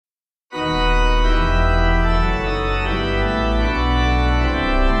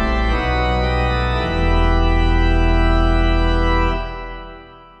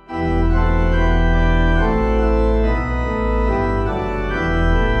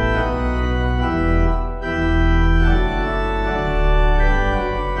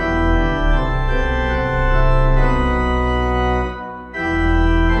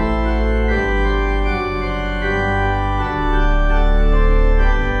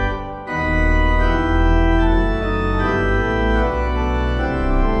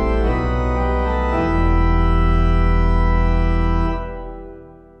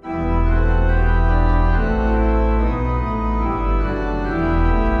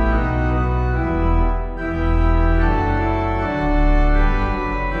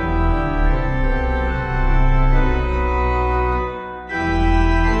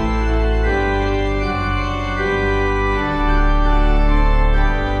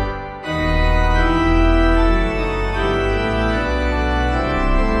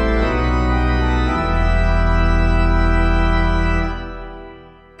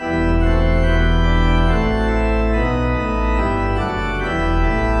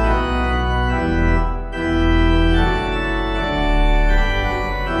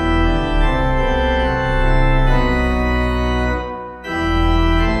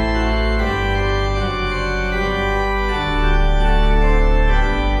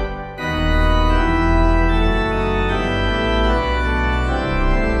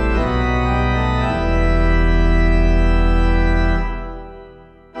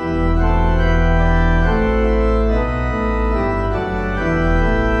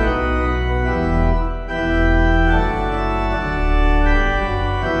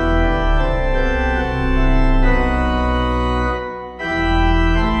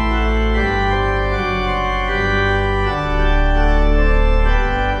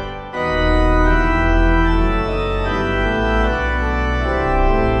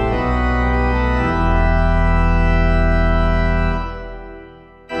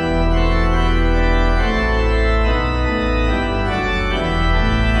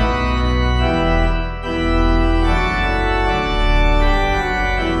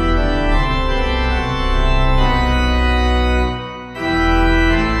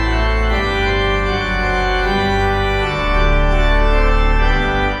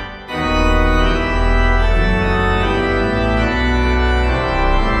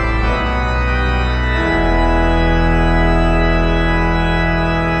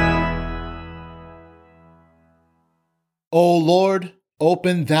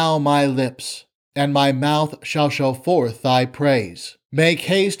Open thou my lips, and my mouth shall show forth thy praise. Make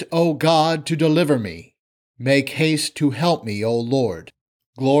haste, O God, to deliver me. Make haste to help me, O Lord.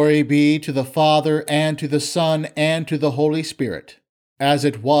 Glory be to the Father, and to the Son, and to the Holy Spirit, as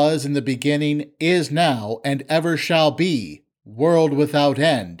it was in the beginning, is now, and ever shall be, world without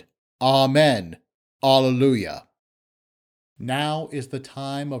end. Amen. Alleluia. Now is the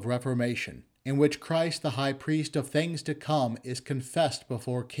time of Reformation, in which Christ, the high priest of things to come, is confessed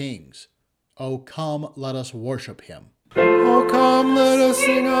before kings. O come, let us worship him. O come, let us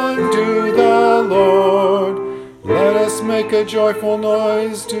sing unto the Lord. Let us make a joyful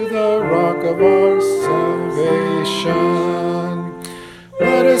noise to the rock of our salvation.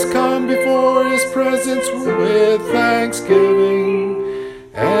 Let us come before his presence with thanksgiving,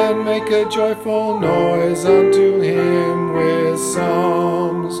 and make a joyful noise unto him with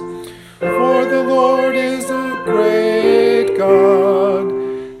psalms. For the Lord is a great God,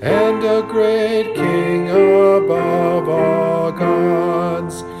 and a great King above all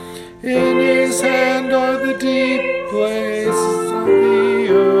gods. In his hand are the deep places of the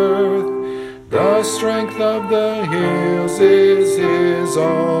earth. The strength of the hills is his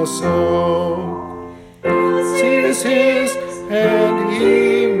also. The sea is his, and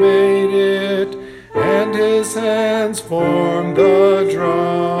he made it, and his hands formed the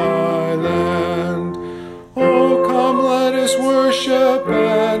dry land. Oh, come, let us worship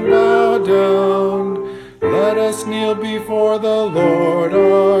and bow down. Let us kneel before the Lord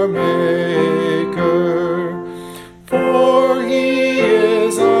our Maker. For he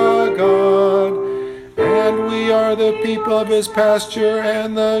is our God, and we are the people of his pasture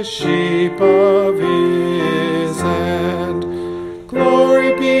and the sheep of his hand.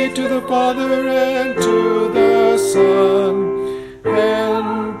 Glory be to the Father, and to the Son,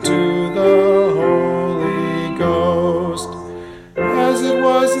 and to the Holy Ghost, as it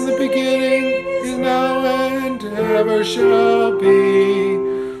was in the beginning, is now, and ever shall be,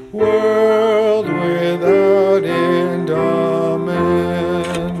 world without end. Amen.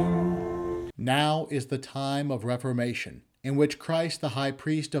 Now is the time of Reformation, in which Christ, the high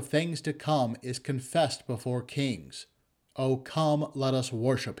priest of things to come, is confessed before kings. O come, let us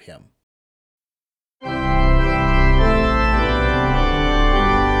worship him.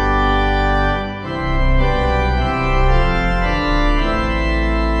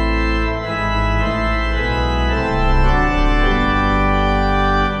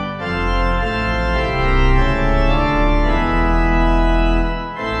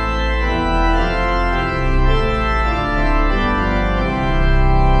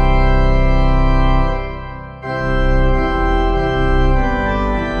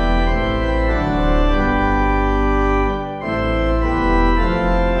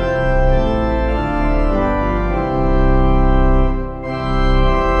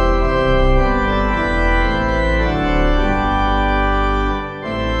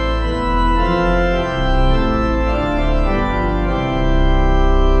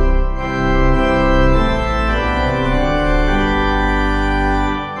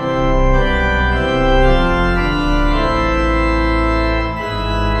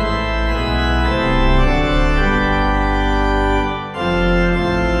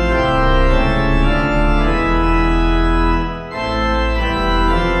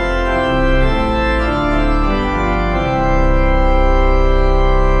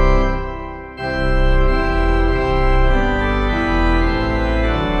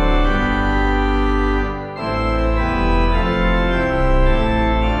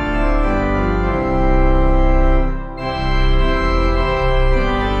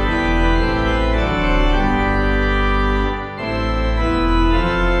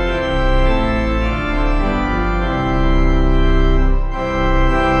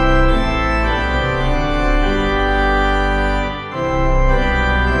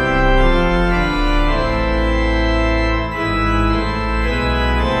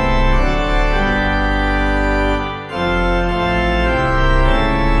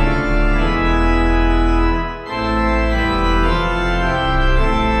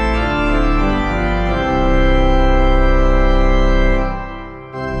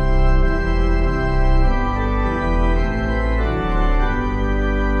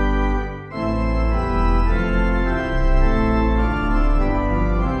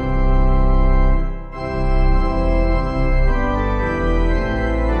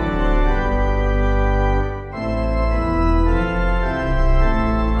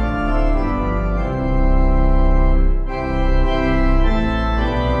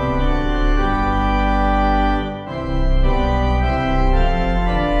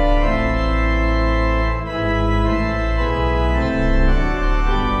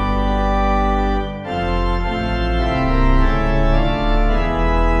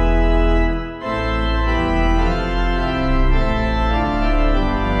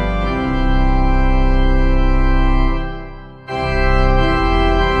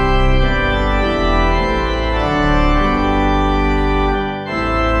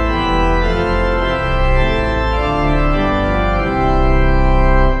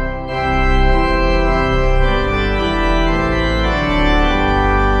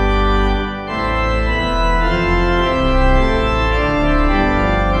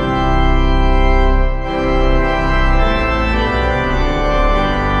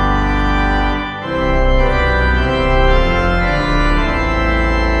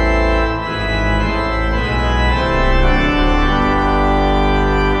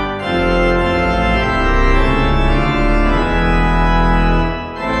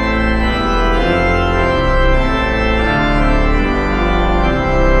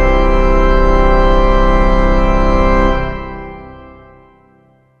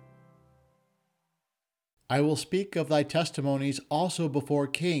 I will speak of thy testimonies also before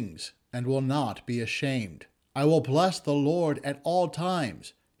kings, and will not be ashamed. I will bless the Lord at all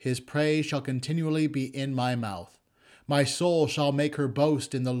times. His praise shall continually be in my mouth. My soul shall make her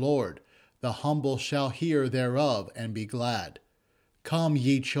boast in the Lord. The humble shall hear thereof and be glad. Come,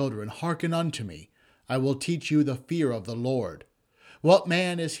 ye children, hearken unto me. I will teach you the fear of the Lord. What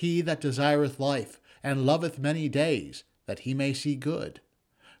man is he that desireth life, and loveth many days, that he may see good?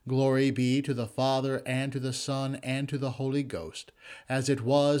 Glory be to the Father, and to the Son, and to the Holy Ghost, as it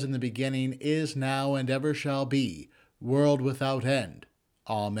was in the beginning, is now, and ever shall be, world without end.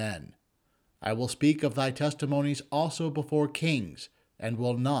 Amen. I will speak of thy testimonies also before kings, and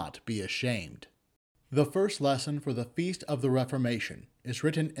will not be ashamed. The first lesson for the Feast of the Reformation is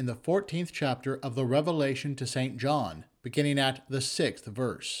written in the 14th chapter of the Revelation to St. John, beginning at the 6th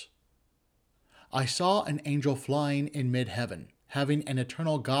verse. I saw an angel flying in mid-heaven, having an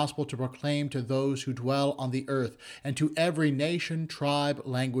eternal gospel to proclaim to those who dwell on the earth, and to every nation, tribe,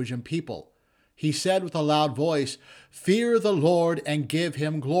 language, and people. He said with a loud voice, Fear the Lord and give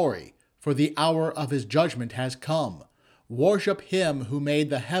him glory, for the hour of his judgment has come. Worship him who made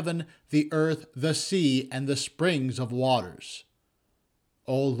the heaven, the earth, the sea, and the springs of waters.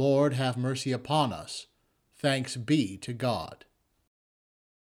 O Lord, have mercy upon us. Thanks be to God.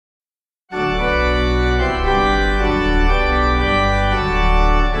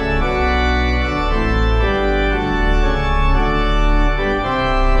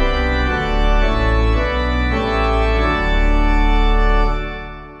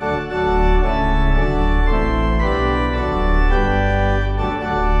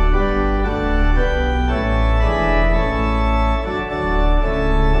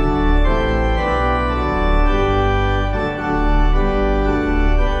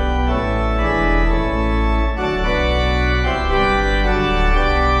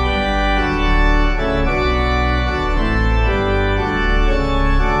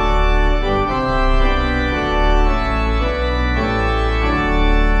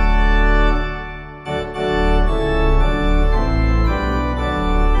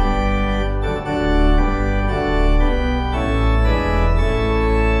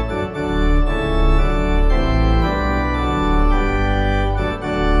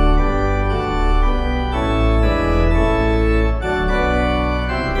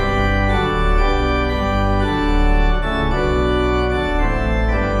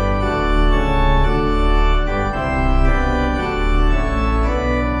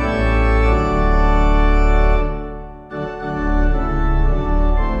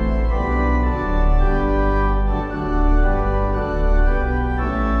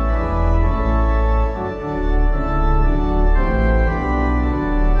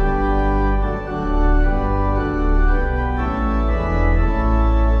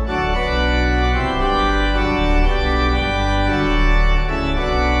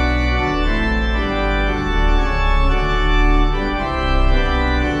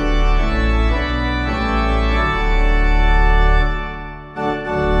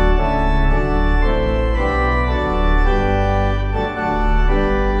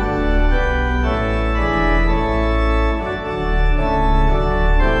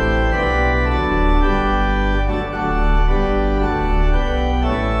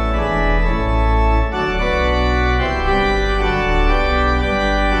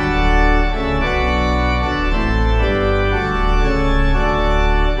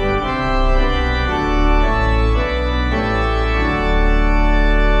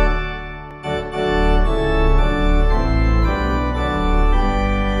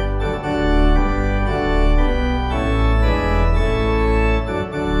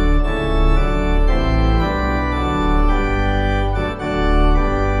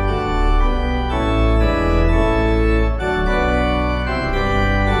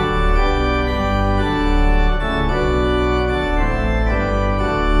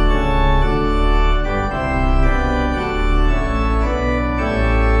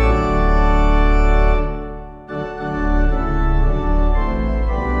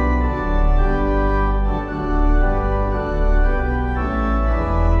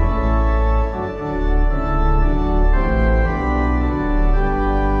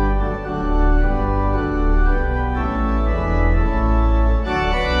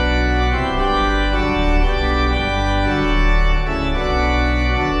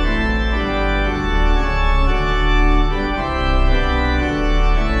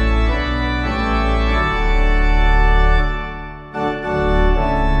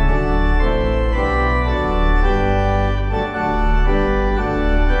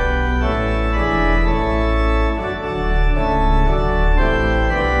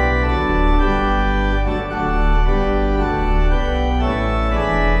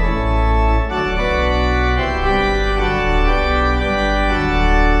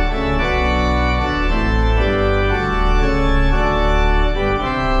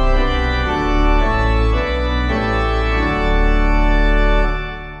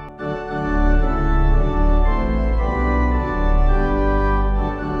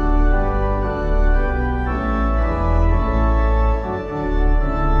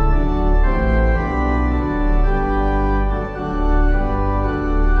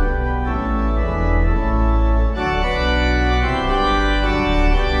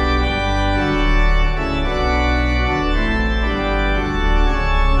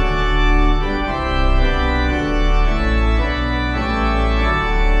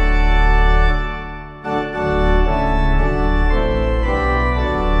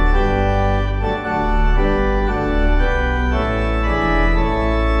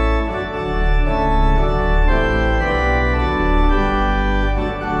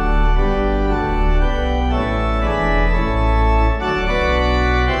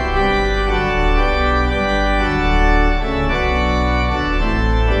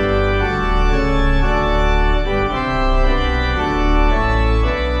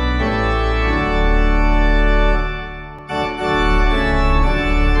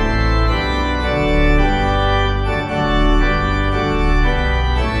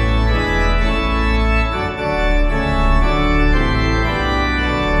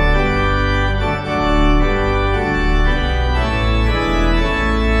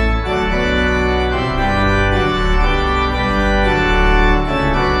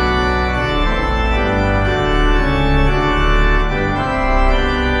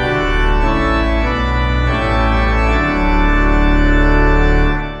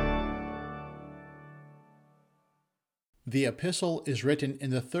 The epistle is written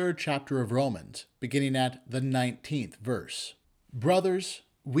in the 3rd chapter of Romans, beginning at the 19th verse. Brothers,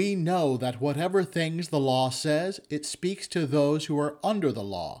 we know that whatever things the law says, it speaks to those who are under the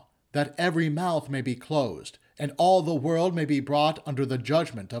law, that every mouth may be closed, and all the world may be brought under the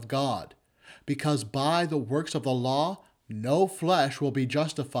judgment of God. Because by the works of the law, no flesh will be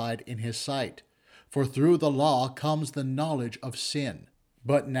justified in his sight. For through the law comes the knowledge of sin.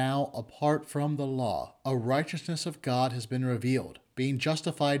 But now, apart from the law, a righteousness of God has been revealed, being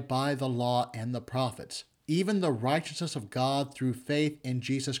justified by the law and the prophets, even the righteousness of God through faith in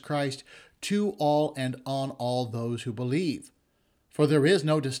Jesus Christ, to all and on all those who believe. For there is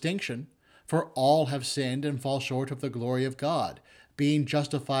no distinction, for all have sinned and fall short of the glory of God, being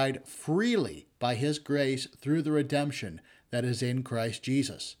justified freely by his grace through the redemption that is in Christ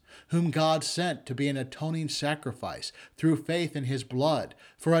Jesus, whom God sent to be an atoning sacrifice through faith in his blood,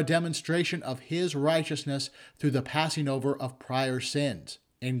 for a demonstration of his righteousness through the passing over of prior sins,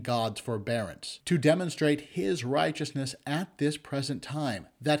 in God's forbearance, to demonstrate his righteousness at this present time,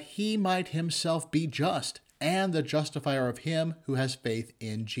 that he might himself be just, and the justifier of him who has faith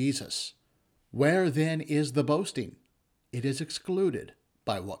in Jesus. Where then is the boasting? It is excluded.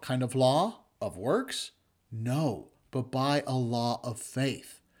 By what kind of law? Of works? No, but by a law of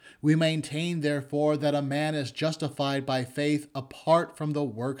faith. We maintain, therefore, that a man is justified by faith apart from the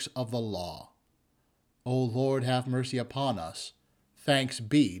works of the law. O Lord, have mercy upon us. Thanks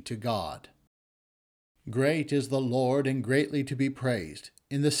be to God. Great is the Lord, and greatly to be praised,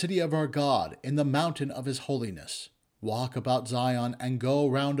 in the city of our God, in the mountain of his holiness. Walk about Zion, and go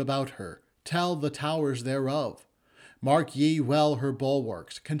round about her. Tell the towers thereof. Mark ye well her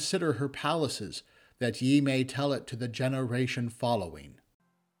bulwarks, consider her palaces, that ye may tell it to the generation following.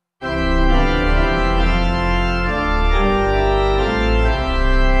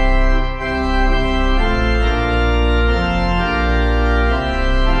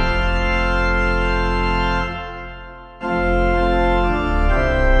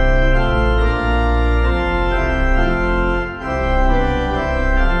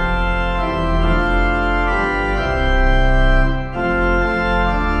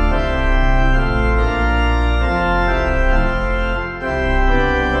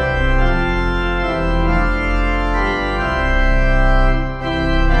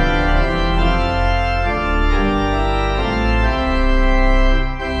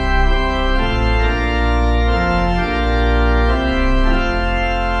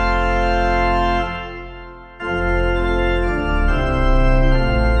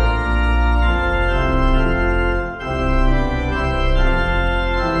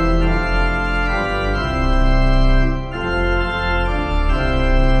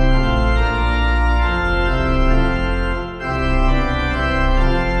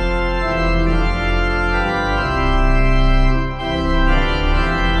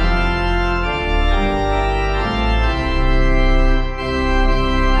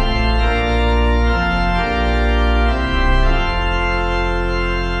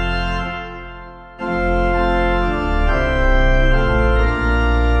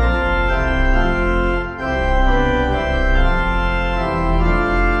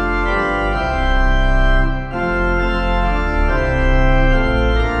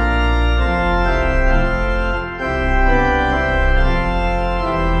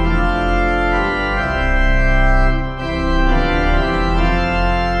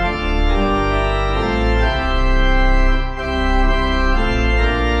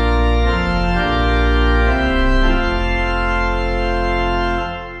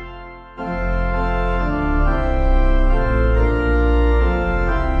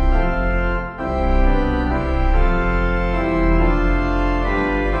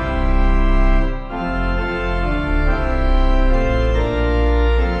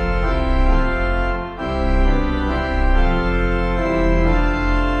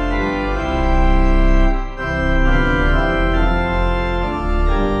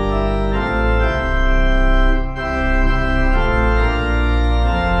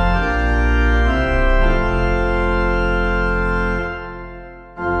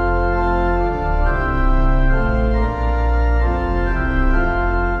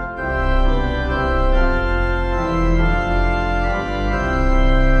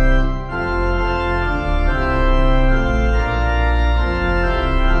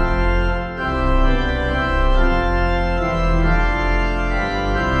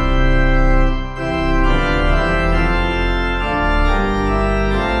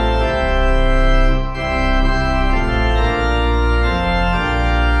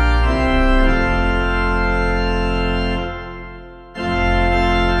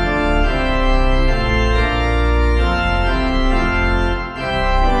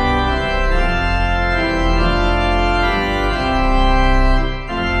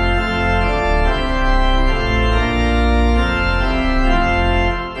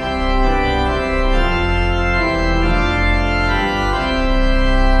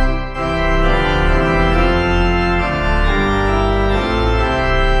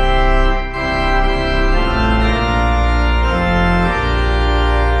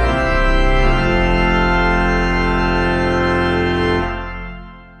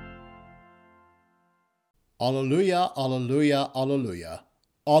 Alleluia, alleluia, alleluia.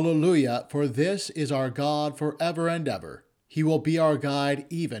 Alleluia, for this is our God forever and ever. He will be our guide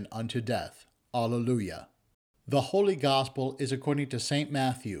even unto death. Alleluia. The Holy Gospel is according to St.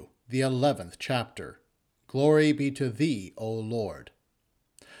 Matthew, the 11th chapter. Glory be to thee, O Lord.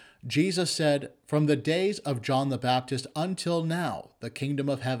 Jesus said, "From the days of John the Baptist until now, the kingdom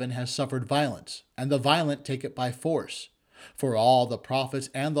of heaven has suffered violence, and the violent take it by force. For all the prophets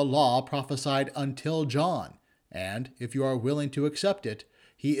and the law prophesied until John, and, if you are willing to accept it,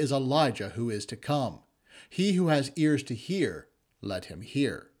 he is Elijah who is to come. He who has ears to hear, let him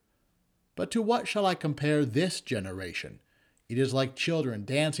hear. But to what shall I compare this generation? It is like children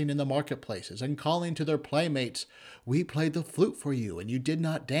dancing in the marketplaces and calling to their playmates, 'We played the flute for you, and you did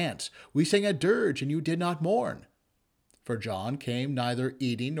not dance. We sang a dirge, and you did not mourn.' For John came neither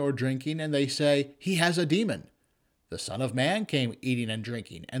eating nor drinking, and they say, 'He has a demon.' The Son of Man came eating and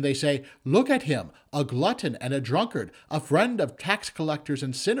drinking, and they say, 'Look at him, a glutton and a drunkard, a friend of tax collectors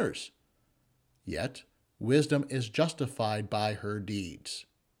and sinners.' Yet wisdom is justified by her deeds."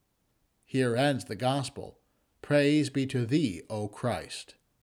 Here ends the Gospel. Praise be to thee, O Christ.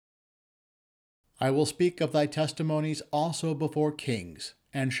 I will speak of thy testimonies also before kings,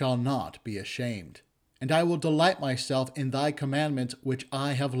 and shall not be ashamed. And I will delight myself in thy commandments which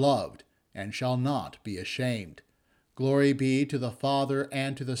I have loved, and shall not be ashamed. Glory be to the Father,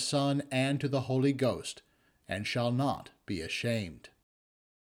 and to the Son, and to the Holy Ghost, and shall not be ashamed.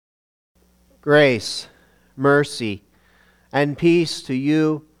 Grace, mercy, and peace to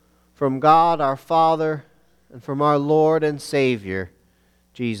you from God our Father and from our Lord and Savior,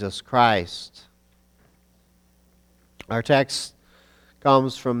 Jesus Christ. Our text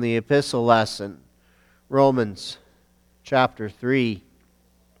comes from the epistle lesson, Romans chapter 3.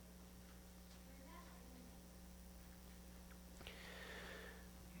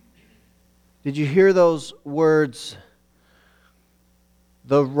 Did you hear those words?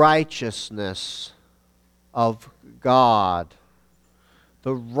 The righteousness of God.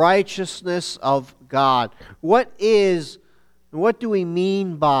 The righteousness of God. What do we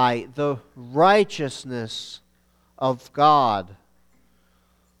mean by the righteousness of God?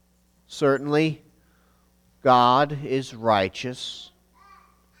 Certainly, God is righteous.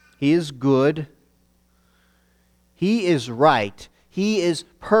 He is good. He is right. He is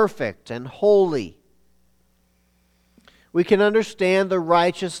perfect and holy. We can understand the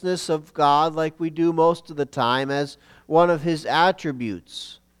righteousness of God like we do most of the time as one of His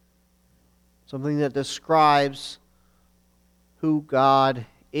attributes, something that describes who God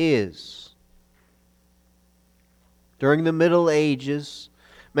is. During the Middle Ages,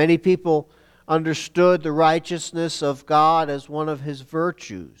 many people understood the righteousness of God as one of His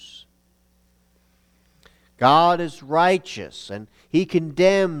virtues. God is righteous and He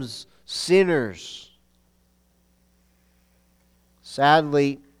condemns sinners.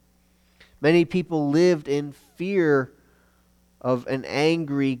 Sadly, many people lived in fear of an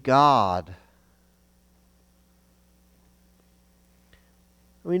angry God.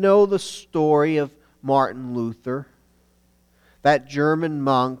 We know the story of Martin Luther, that German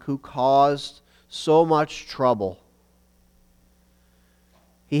monk who caused so much trouble.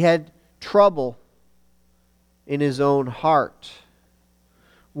 He had trouble in his own heart,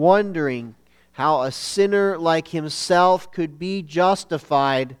 wondering how a sinner like himself could be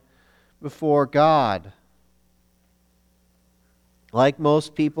justified before God. Like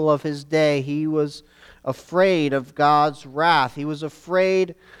most people of his day, he was afraid of God's wrath. He was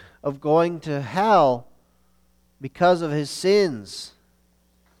afraid of going to hell because of his sins.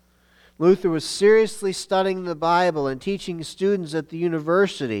 Luther was seriously studying the Bible and teaching students at the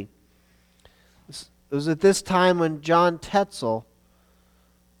university. It was at this time when John Tetzel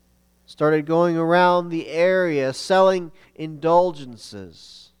started going around the area selling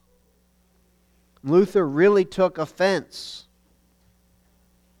indulgences. Luther really took offense.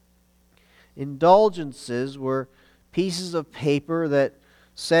 Indulgences were pieces of paper that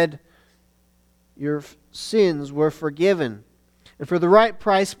said your sins were forgiven. And for the right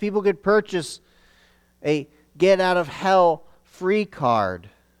price, people could purchase a get-out-of-hell free card.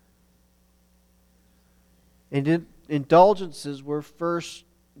 And indulgences were first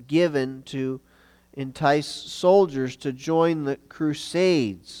given to entice soldiers to join the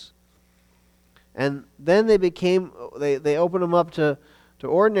Crusades. And then they opened them up to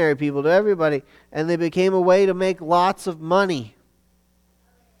ordinary people, to everybody, and they became a way to make lots of money.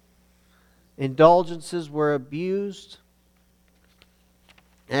 Indulgences were abused,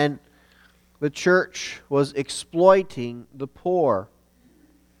 and the church was exploiting the poor.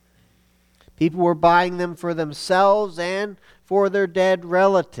 People were buying them for themselves and for their dead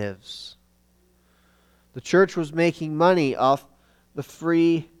relatives. The church was making money off the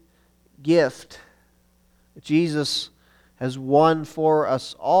free gift that Jesus has won for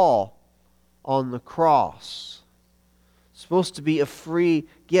us all on the cross. It's supposed to be a free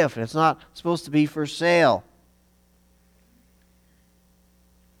gift. It's not supposed to be for sale.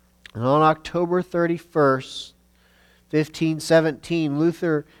 And on October 31st, 1517,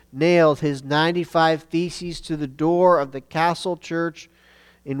 Luther nailed his 95 Theses to the door of the Castle Church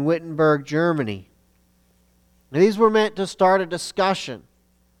in Wittenberg, Germany. Now, these were meant to start a discussion,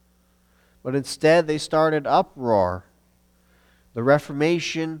 but instead they started uproar. The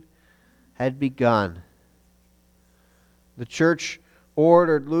Reformation had begun. The church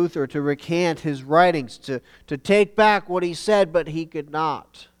ordered Luther to recant his writings, to take back what he said, but he could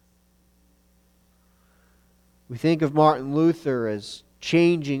not. We think of Martin Luther as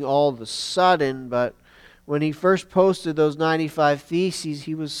changing all of a sudden, but when he first posted those 95 Theses,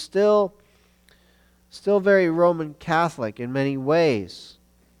 he was still very Roman Catholic in many ways.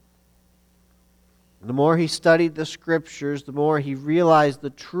 The more he studied the Scriptures, the more he realized the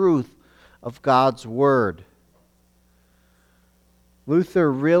truth of God's Word.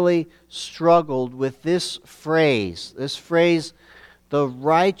 Luther really struggled with this phrase, the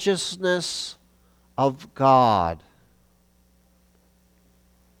righteousness of God.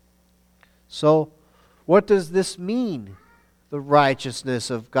 So, what does this mean, the righteousness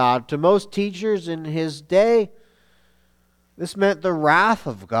of God? To most teachers in his day, this meant the wrath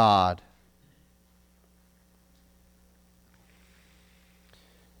of God.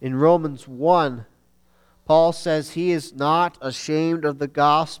 In Romans 1, Paul says he is not ashamed of the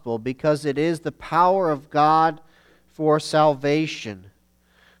gospel because it is the power of God for salvation.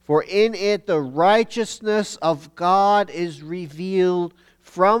 For in it the righteousness of God is revealed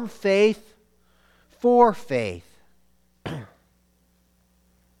from faith for faith.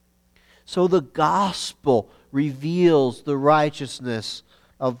 So the gospel reveals the righteousness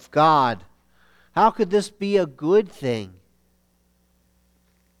of God. How could this be a good thing?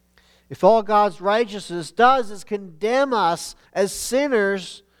 If all God's righteousness does is condemn us as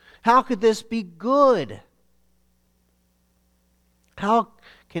sinners, how could this be good? How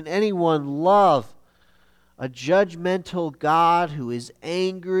can anyone love a judgmental God who is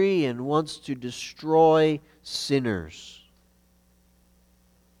angry and wants to destroy sinners?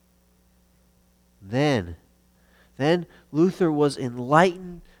 Then Luther was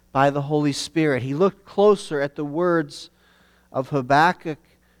enlightened by the Holy Spirit. He looked closer at the words of Habakkuk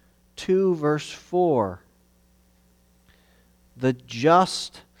 2, verse 4. The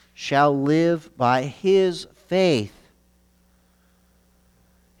just shall live by his faith.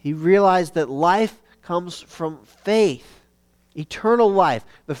 He realized that life comes from faith. Eternal life,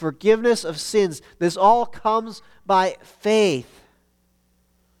 the forgiveness of sins, this all comes by faith.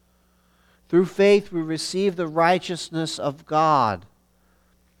 Through faith we receive the righteousness of God.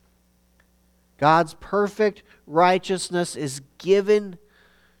 God's perfect righteousness is given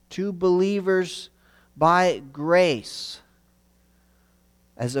to believers by grace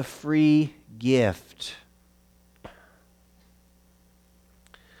as a free gift.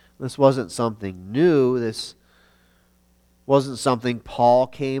 This wasn't something new. This wasn't something Paul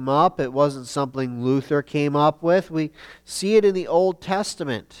came up. It wasn't something Luther came up with. We see it in the Old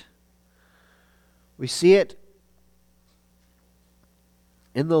Testament. We see it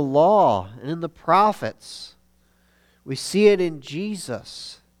in the law and in the prophets. We see it in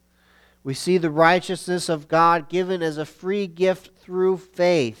Jesus. We see the righteousness of God given as a free gift through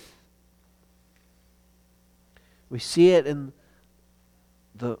faith. We see it in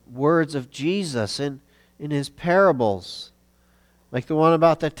the words of Jesus in his parables, like the one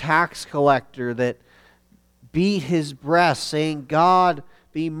about the tax collector that beat his breast, saying, God,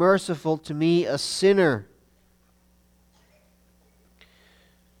 be merciful to me, a sinner.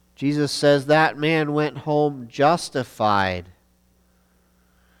 Jesus says that man went home justified.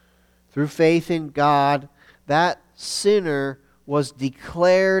 Through faith in God, that sinner was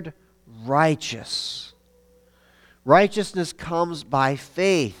declared righteous. Righteousness comes by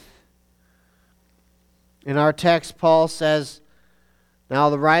faith. In our text, Paul says, now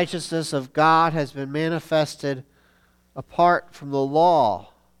the righteousness of God has been manifested apart from the law.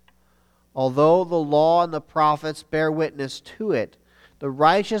 Although the law and the prophets bear witness to it, the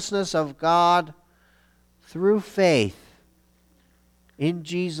righteousness of God through faith in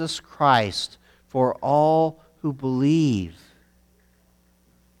Jesus Christ for all who believe.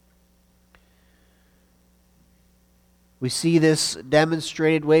 We see this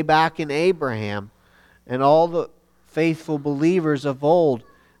demonstrated way back in Abraham and all the faithful believers of old.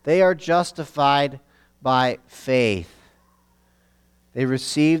 They are justified by faith. They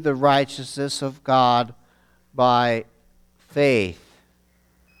receive the righteousness of God by faith.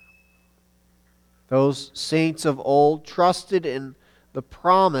 Those saints of old trusted in the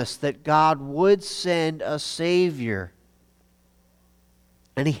promise that God would send a Savior.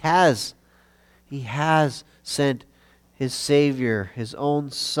 And He has. He has sent His Savior, His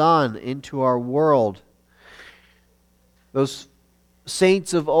own Son, into our world. Those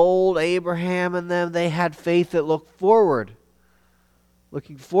saints of old, Abraham and them, they had faith that looked forward.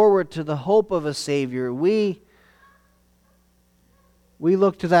 Looking forward to the hope of a Savior. We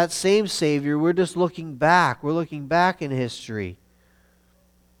look to that same Savior. We're just looking back. We're looking back in history.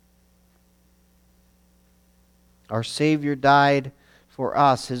 Our Savior died for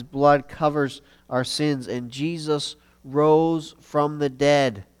us. His blood covers our sins, and Jesus rose from the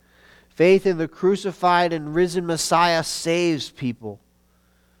dead. Faith in the crucified and risen Messiah saves people.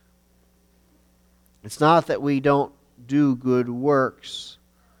 It's not that we don't do good works.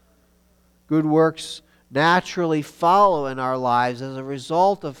 Good works naturally follow in our lives as a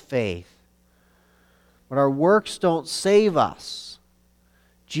result of faith. But our works don't save us.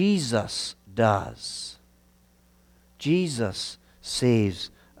 Jesus does. Jesus saves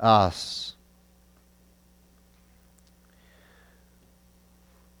us.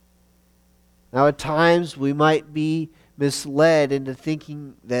 Now, at times we might be misled into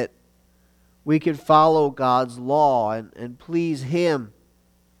thinking that we could follow God's law and please Him.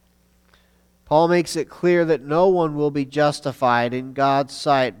 Paul makes it clear that no one will be justified in God's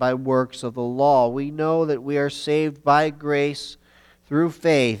sight by works of the law. We know that we are saved by grace through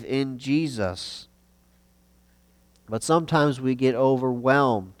faith in Jesus. But sometimes we get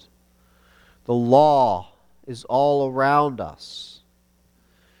overwhelmed. The law is all around us.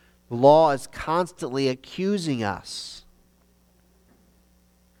 The law is constantly accusing us.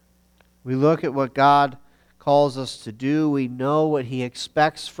 We look at what God calls us to do. We know what He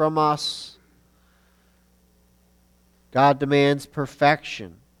expects from us. God demands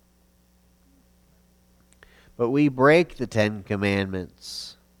perfection. But we break the 10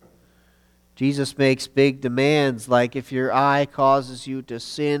 Commandments. Jesus makes big demands like if your eye causes you to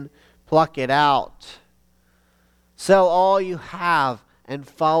sin, pluck it out. Sell all you have and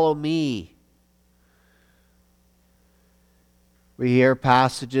follow me. We hear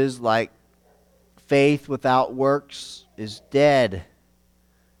passages like faith without works is dead,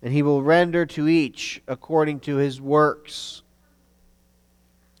 and He will render to each according to his works.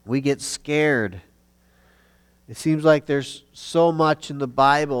 We get scared. It seems like there's so much in the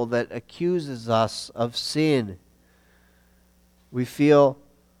Bible that accuses us of sin. We feel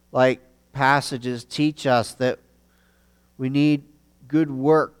like passages teach us that we need good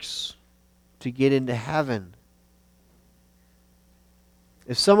works to get into heaven.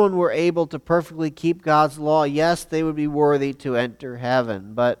 If someone were able to perfectly keep God's law, yes, they would be worthy to enter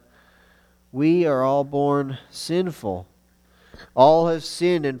heaven. But we are all born sinful. All have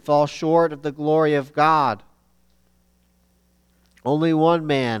sinned and fall short of the glory of God. Only one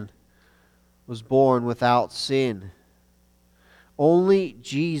man was born without sin. Only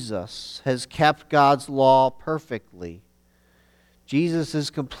Jesus has kept God's law perfectly. Jesus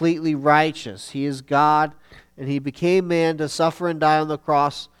is completely righteous. He is God, and He became man to suffer and die on the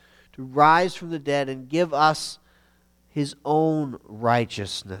cross, to rise from the dead and give us His own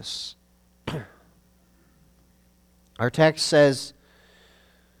righteousness. Our text says,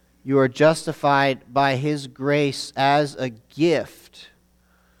 you are justified by His grace as a gift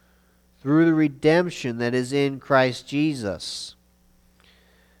through the redemption that is in Christ Jesus.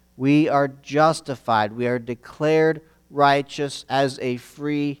 We are justified. We are declared righteous as a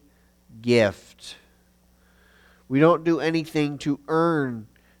free gift. We don't do anything to earn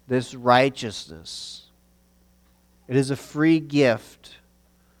this righteousness. It is a free gift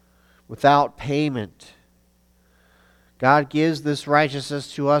without payment. God gives this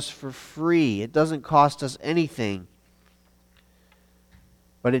righteousness to us for free. It doesn't cost us anything.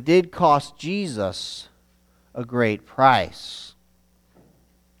 But it did cost Jesus a great price.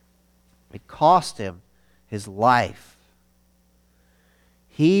 It cost Him His life.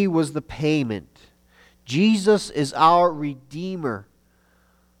 He was the payment. Jesus is our Redeemer.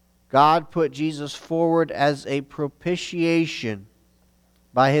 God put Jesus forward as a propitiation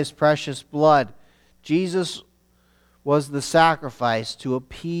by His precious blood. Jesus was the sacrifice to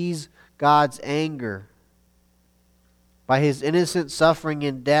appease God's anger. By His innocent suffering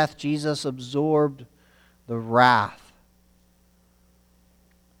and death, Jesus absorbed the wrath.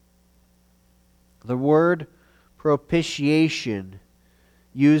 The word propitiation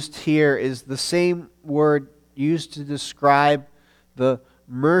used here is the same word used to describe the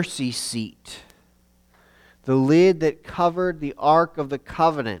mercy seat, the lid that covered the Ark of the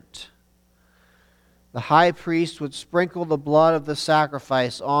Covenant. the high priest would sprinkle the blood of the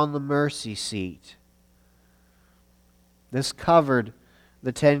sacrifice on the mercy seat. This covered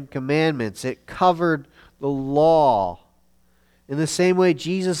the Ten Commandments. It covered the law. In the same way,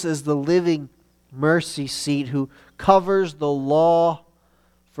 Jesus is the living mercy seat who covers the law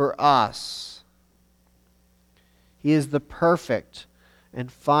for us. He is the perfect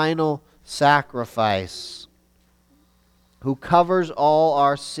and final sacrifice who covers all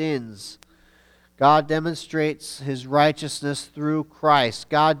our sins. God demonstrates His righteousness through Christ.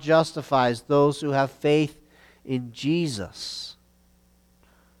 God justifies those who have faith in Jesus.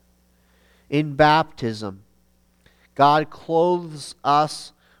 In baptism, God clothes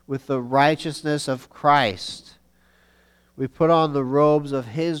us with the righteousness of Christ. We put on the robes of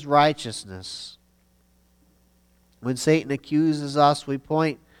His righteousness. When Satan accuses us, we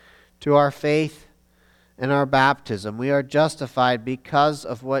point to our faith and our baptism. We are justified because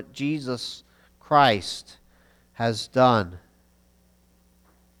of what Jesus Christ has done.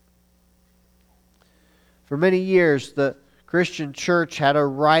 For many years, the Christian church had a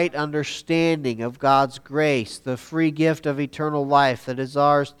right understanding of God's grace, the free gift of eternal life that is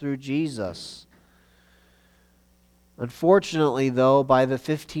ours through Jesus. Unfortunately, though, by the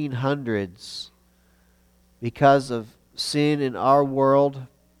 1500s, because of sin in our world,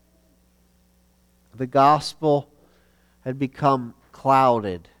 the gospel had become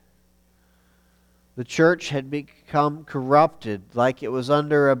clouded. The church had become corrupted, like it was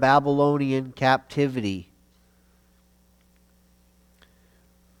under a Babylonian captivity.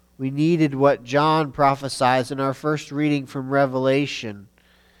 We needed what John prophesies in our first reading from Revelation,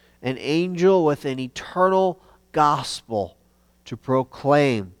 an angel with an eternal gospel to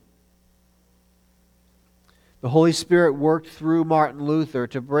proclaim. The Holy Spirit worked through Martin Luther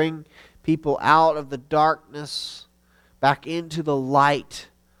to bring people out of the darkness back into the light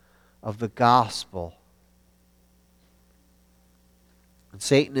of the gospel. And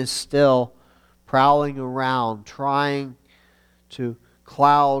Satan is still prowling around, trying to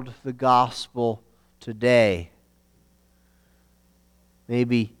cloud the gospel today.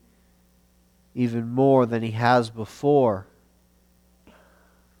 Maybe even more than he has before.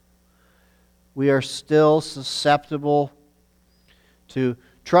 We are still susceptible to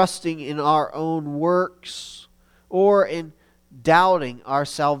trusting in our own works or in doubting our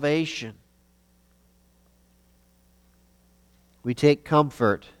salvation. We take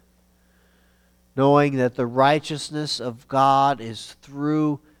comfort knowing that the righteousness of God is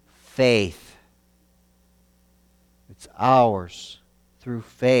through faith. It's ours through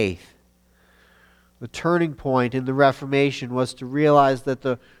faith. The turning point in the Reformation was to realize that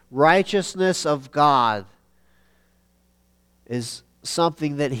the righteousness of God is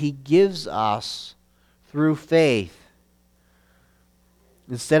something that He gives us through faith.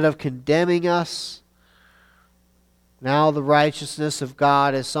 Instead of condemning us, now the righteousness of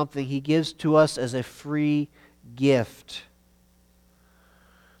God is something He gives to us as a free gift.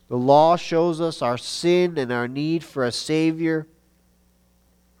 The law shows us our sin and our need for a Savior.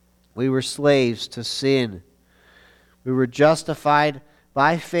 We were slaves to sin. We were justified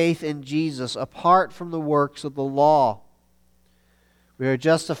by faith in Jesus apart from the works of the law. We are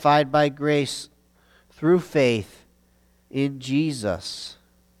justified by grace through faith in Jesus.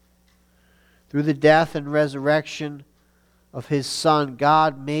 Through the death and resurrection of His Son,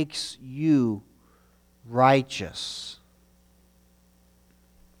 God makes you righteous.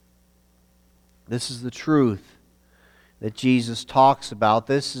 This is the truth that Jesus talks about.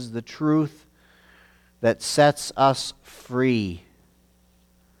 This is the truth that sets us free.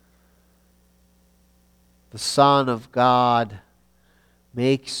 The Son of God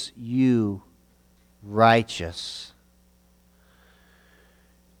makes you righteous.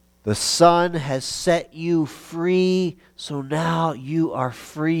 The Son has set you free, so now you are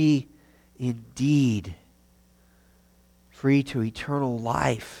free indeed. Free to eternal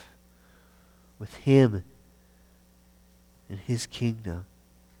life with Him in His kingdom.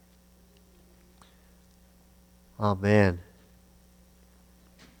 Amen.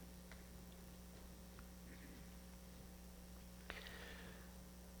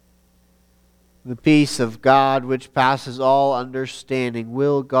 The peace of God, which passes all understanding,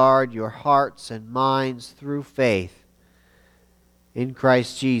 will guard your hearts and minds through faith in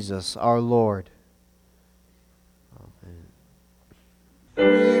Christ Jesus our Lord. Amen. We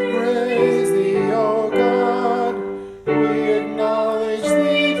praise Thee, O God. We acknowledge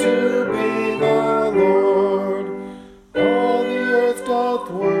Thee to be the Lord. All the earth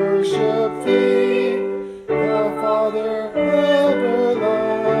doth worship Thee, the Father everlasting.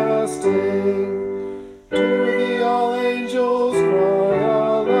 To Thee all angels cry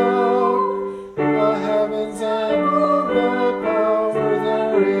aloud, the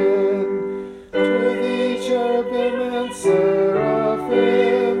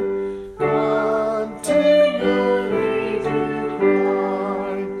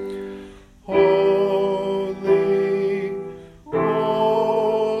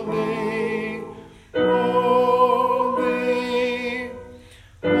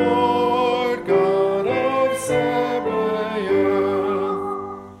Lord God of Sabaoth.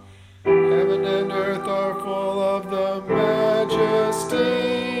 Heaven and earth are full of the majesty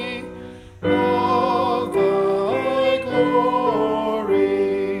of thy glory.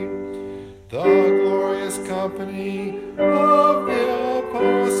 The glorious company of the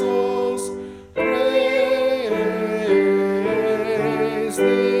apostles praise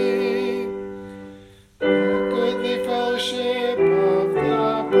thee. The goodly fellowship of the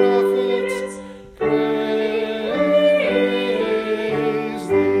prophets praise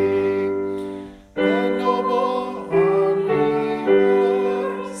thee. The noble armies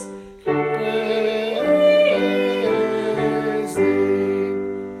praise thee.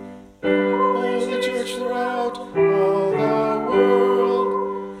 Holy Church throughout all the world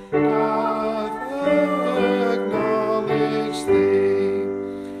doth acknowledge thee.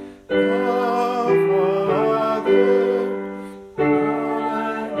 The Father,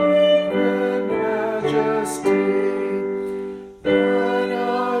 Son, and majesty, thine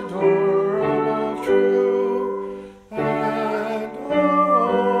adorable, true, and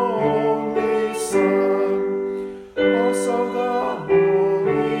only Son, also the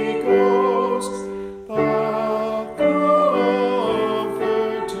Holy Ghost, the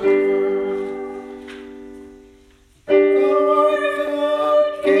Comforter. Thou art the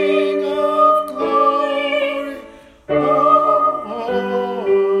King of glory, O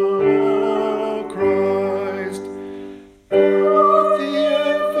Christ. Thou art the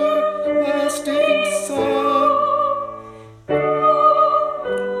everlasting Son,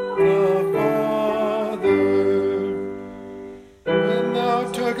 the Father. When thou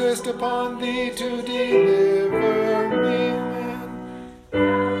tookest upon thee to deliver me,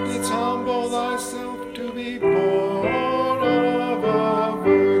 didst humble thyself to be born of a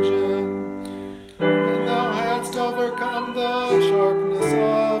virgin. When thou hadst overcome the sharpness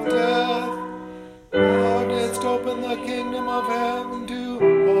of death, thou didst open the kingdom of heaven to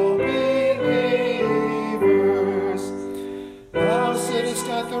all believers. Thou sittest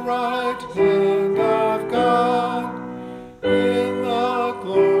at the right hand of God, in the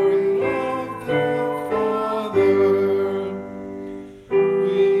glory of the Father.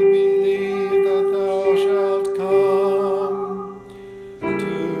 We believe that thou shalt come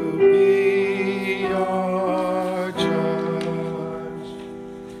to be our judge.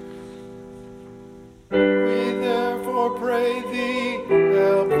 We therefore pray thee,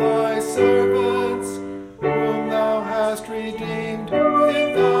 help thy servants, whom thou hast redeemed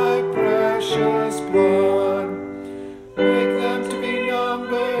with thy precious blood. Make them to be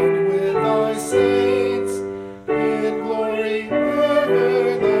numbered with thy saints in glory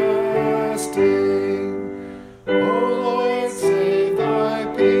everlasting. O Lord, save thy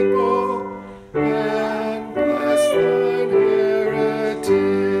people and bless thine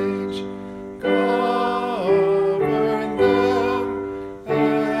heritage. Govern them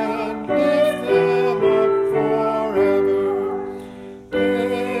and lift them up forever.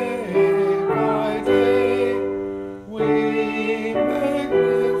 Day by day we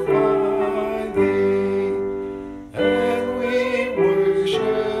magnify thee, and we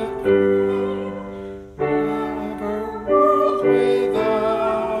worship forever, world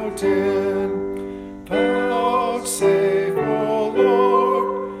without end. Vouchsafe, O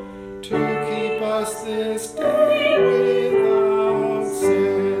Lord, to keep us this day without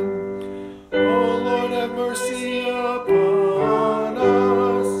sin. O Lord, have mercy upon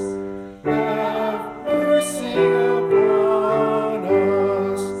us. Have mercy upon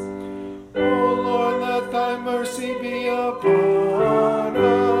us. O Lord, let thy mercy be upon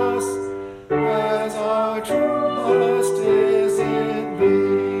us, as our trust is in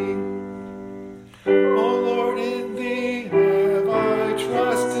thee. O Lord, in thee have I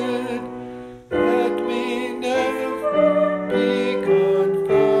trusted. Let me never be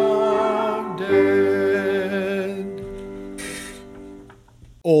confounded.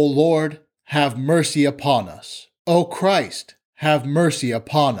 O Lord, have mercy upon us. O Christ, have mercy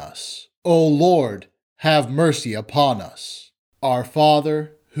upon us. O Lord, have mercy upon us. Our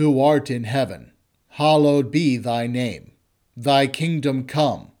Father, who art in heaven, hallowed be thy name. Thy kingdom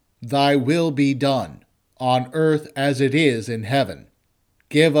come, thy will be done, on earth as it is in heaven.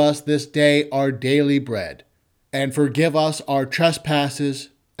 Give us this day our daily bread, and forgive us our trespasses,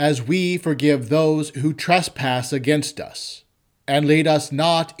 as we forgive those who trespass against us. And lead us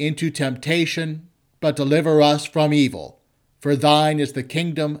not into temptation, but deliver us from evil. For thine is the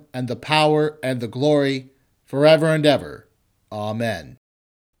kingdom, and the power, and the glory, forever and ever. Amen.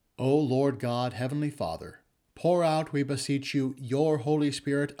 O Lord God, Heavenly Father, pour out, we beseech you, your Holy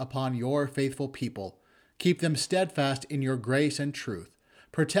Spirit upon your faithful people. Keep them steadfast in your grace and truth.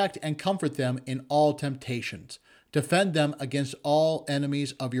 Protect and comfort them in all temptations. Defend them against all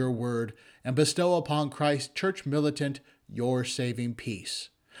enemies of your word, and bestow upon Christ's church militant your saving peace.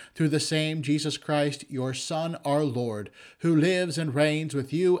 Through the same Jesus Christ, your Son, our Lord, who lives and reigns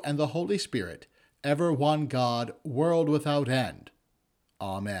with you and the Holy Spirit, ever one God, world without end.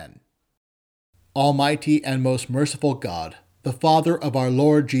 Amen. Almighty and most merciful God, the Father of our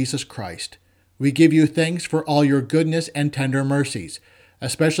Lord Jesus Christ, we give you thanks for all your goodness and tender mercies,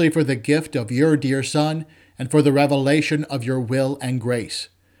 especially for the gift of your dear Son and for the revelation of your will and grace.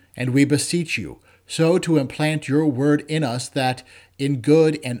 And we beseech you so to implant your word in us that, in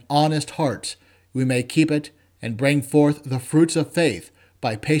good and honest hearts, we may keep it and bring forth the fruits of faith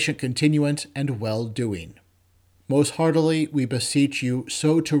by patient continuance and well-doing. Most heartily we beseech you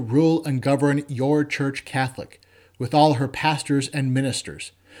so to rule and govern your Church Catholic, with all her pastors and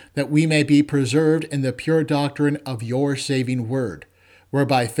ministers, that we may be preserved in the pure doctrine of your saving word,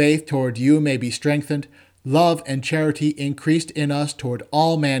 whereby faith toward you may be strengthened, love and charity increased in us toward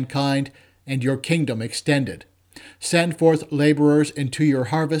all mankind, and your kingdom extended. Send forth laborers into your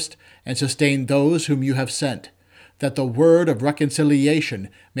harvest, and sustain those whom you have sent, that the word of reconciliation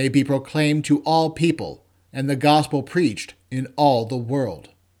may be proclaimed to all people, and the gospel preached in all the world.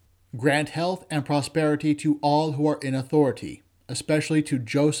 Grant health and prosperity to all who are in authority, especially to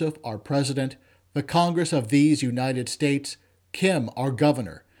Joseph, our President, the Congress of these United States, Kim, our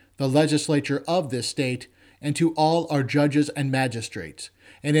Governor, the legislature of this state, and to all our judges and magistrates,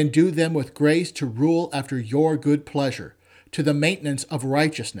 and endue them with grace to rule after your good pleasure, to the maintenance of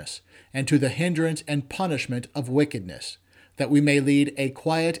righteousness, and to the hindrance and punishment of wickedness, that we may lead a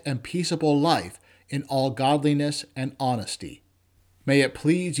quiet and peaceable life in all godliness and honesty. May it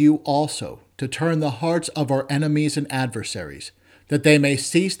please you also to turn the hearts of our enemies and adversaries, that they may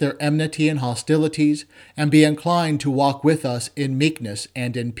cease their enmity and hostilities, and be inclined to walk with us in meekness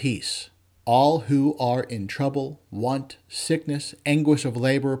and in peace. All who are in trouble, want, sickness, anguish of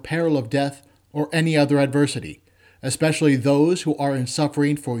labor, peril of death, or any other adversity, especially those who are in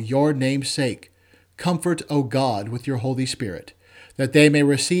suffering for your name's sake, comfort, O God, with your Holy Spirit, that they may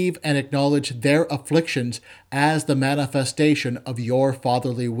receive and acknowledge their afflictions as the manifestation of your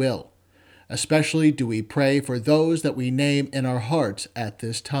fatherly will. Especially do we pray for those that we name in our hearts at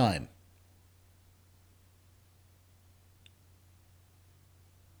this time.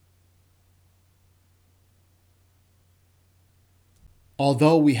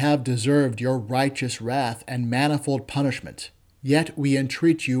 Although we have deserved your righteous wrath and manifold punishment, yet we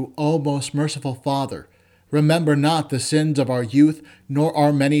entreat you, O most merciful Father, remember not the sins of our youth, nor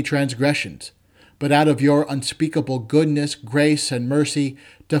our many transgressions, but out of your unspeakable goodness, grace, and mercy,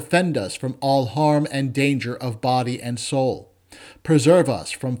 defend us from all harm and danger of body and soul. Preserve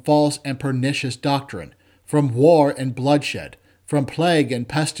us from false and pernicious doctrine, from war and bloodshed, from plague and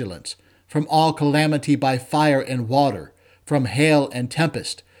pestilence, from all calamity by fire and water, from hail and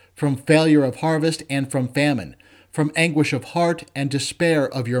tempest, from failure of harvest and from famine, from anguish of heart and despair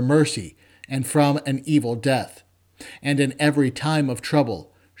of your mercy, and from an evil death. And in every time of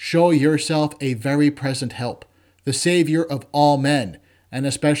trouble, show yourself a very present help, the Savior of all men, and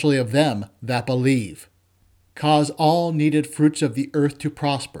especially of them that believe. Cause all needed fruits of the earth to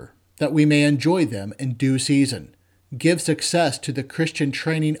prosper, that we may enjoy them in due season. Give success to the Christian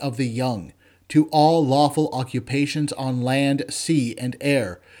training of the young, to all lawful occupations on land, sea, and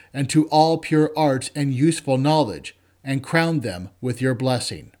air, and to all pure arts and useful knowledge, and crown them with your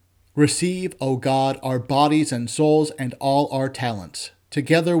blessing. Receive, O God, our bodies and souls and all our talents,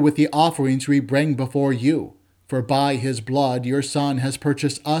 together with the offerings we bring before you. For by his blood your Son has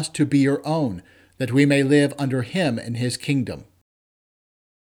purchased us to be your own, that we may live under him in his kingdom.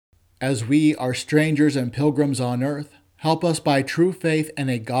 As we are strangers and pilgrims on earth, help us by true faith and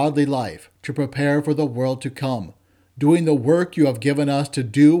a godly life to prepare for the world to come, doing the work you have given us to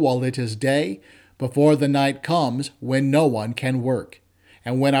do while it is day, before the night comes when no one can work.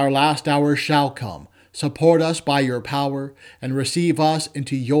 And when our last hour shall come, support us by your power, and receive us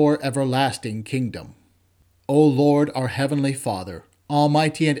into your everlasting kingdom. O Lord, our heavenly Father,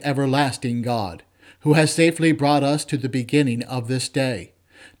 almighty and everlasting God, who has safely brought us to the beginning of this day,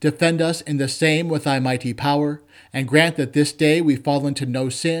 defend us in the same with thy mighty power, and grant that this day we fall into no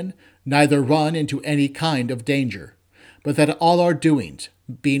sin, neither run into any kind of danger, but that all our doings,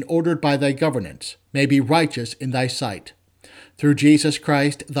 being ordered by thy governance, may be righteous in thy sight. Through Jesus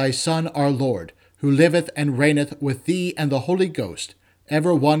Christ, thy Son, our Lord, who liveth and reigneth with thee and the Holy Ghost,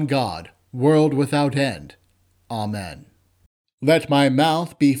 ever one God, world without end. Amen. Let my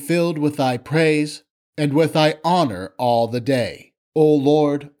mouth be filled with thy praise, and with thy honor all the day, O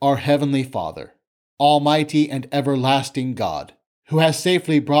Lord, our heavenly Father, almighty and everlasting God, who has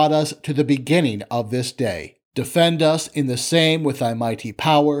safely brought us to the beginning of this day. Defend us in the same with thy mighty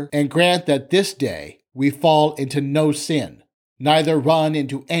power, and grant that this day we fall into no sin, neither run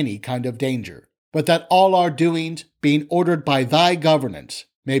into any kind of danger, but that all our doings, being ordered by thy governance,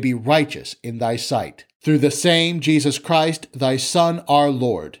 may be righteous in thy sight. Through the same Jesus Christ, thy Son, our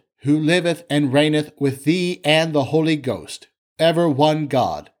Lord, who liveth and reigneth with thee and the Holy Ghost, ever one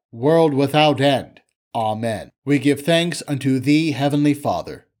God, world without end. Amen. We give thanks unto thee, Heavenly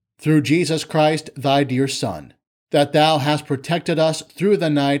Father, through Jesus Christ, thy dear Son, that thou hast protected us through the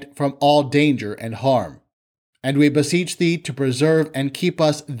night from all danger and harm. And we beseech thee to preserve and keep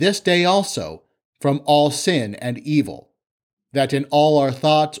us this day also from all sin and evil, that in all our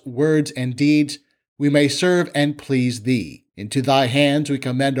thoughts, words, and deeds we may serve and please thee. Into thy hands we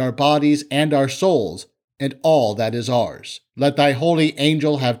commend our bodies and our souls, and all that is ours. Let thy holy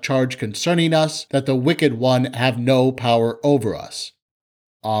angel have charge concerning us, that the wicked one have no power over us.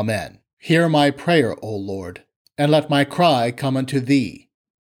 Amen. Hear my prayer, O Lord, and let my cry come unto thee.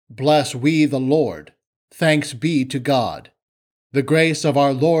 Bless we the Lord. Thanks be to God. The grace of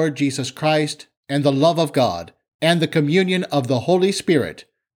our Lord Jesus Christ, and the love of God, and the communion of the Holy Spirit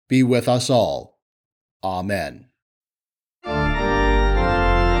be with us all. Amen.